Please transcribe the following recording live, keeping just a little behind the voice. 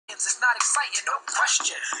Clintons is not exciting, no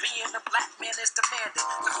question. Being a black man is demanding.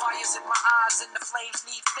 The fire's in my eyes and the flames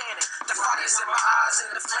need fanning. The fire's in my eyes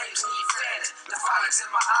and the flames need fanning. The fire's in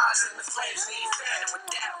my eyes and the flames need fanning. With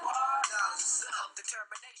that word,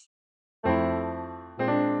 determination.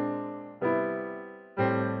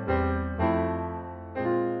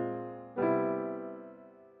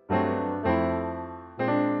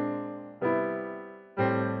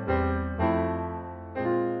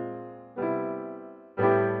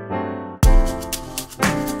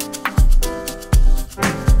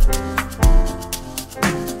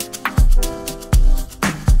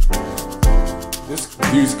 This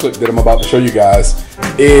news clip that I'm about to show you guys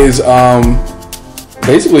is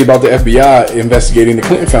basically about the FBI investigating the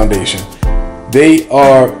Clinton Foundation. They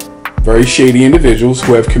are very shady individuals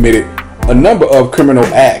who have committed a number of criminal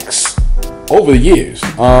acts over the years.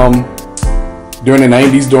 During the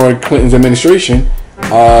 90s, during Clinton's administration,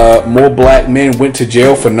 more black men went to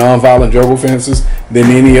jail for nonviolent drug offenses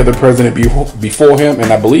than any other president before him,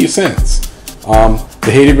 and I believe since.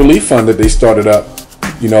 The Haiti Relief Fund that they started up,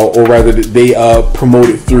 or rather they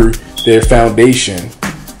promoted through their foundation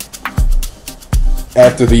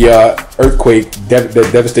after the earthquake that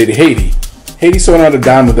devastated Haiti. Haiti saw not a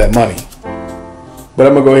dime of that money. But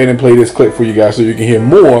I'm going to go ahead and play this clip for you guys so you can hear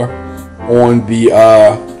more on the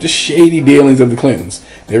just shady dealings of the Clintons.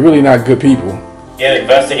 They're really not good people. In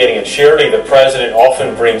investigating a charity, the president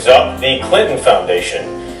often brings up the Clinton Foundation.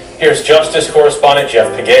 Here's Justice correspondent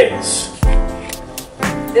Jeff Pegues.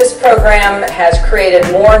 This program has created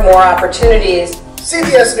more and more opportunities.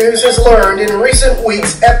 CBS News has learned in recent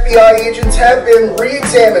weeks FBI agents have been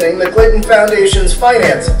re-examining the Clinton Foundation's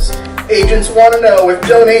finances. Agents want to know if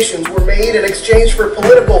donations were made in exchange for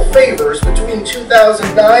political favors between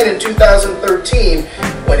 2009 and 2013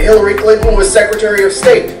 when Hillary Clinton was Secretary of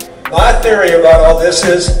State. My theory about all this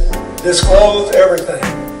is disclose everything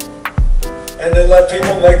and then let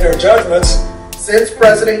people make their judgments. Since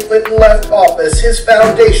President Clinton left office, his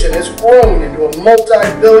foundation has grown into a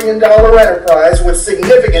multi-billion-dollar enterprise with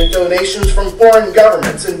significant donations from foreign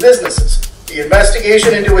governments and businesses. The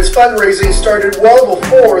investigation into its fundraising started well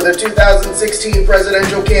before the 2016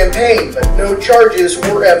 presidential campaign, but no charges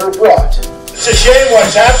were ever brought. It's a shame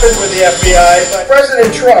what's happened with the FBI, but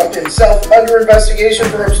President Trump, himself under investigation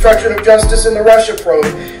for obstruction of justice in the Russia probe,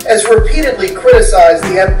 has repeatedly criticized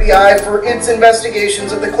the FBI for its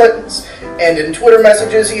investigations of the Clintons. And in Twitter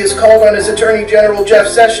messages, he has called on his Attorney General Jeff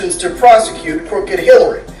Sessions to prosecute crooked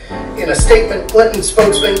Hillary. In a statement, Clinton's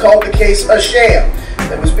spokesman called the case a sham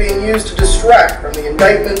that was being used to distract from the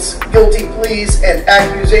indictments, guilty pleas, and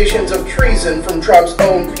accusations of treason from Trump's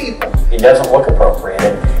own people. It doesn't look appropriate.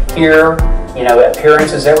 And here,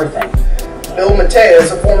 appearance is everything. Bill Mattea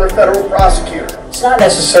is a former federal prosecutor. It's not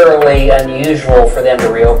necessarily unusual for them to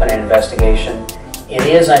reopen an investigation. It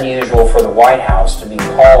is unusual for the White House to be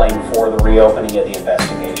calling for the reopening of the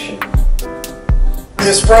investigation.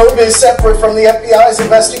 This probe is separate from the FBI's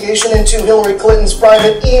investigation into Hillary Clinton's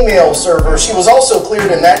private email server. She was also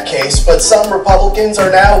cleared in that case, but some Republicans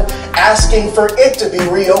are now asking for it to be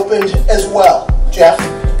reopened as well. Jeff?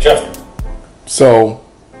 So,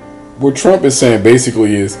 what Trump is saying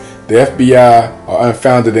basically is the FBI are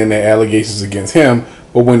unfounded in their allegations against him,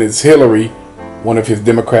 but when it's Hillary, one of his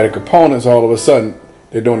Democratic opponents, all of a sudden,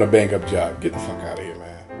 they're doing a bang-up job. Get the fuck out of here,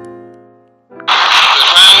 man. The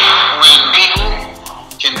time when people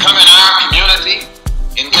can come in our community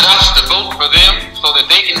and get us to vote for them so that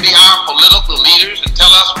they can be our political leaders and tell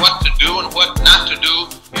us what to do and what not to do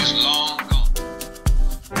is long gone.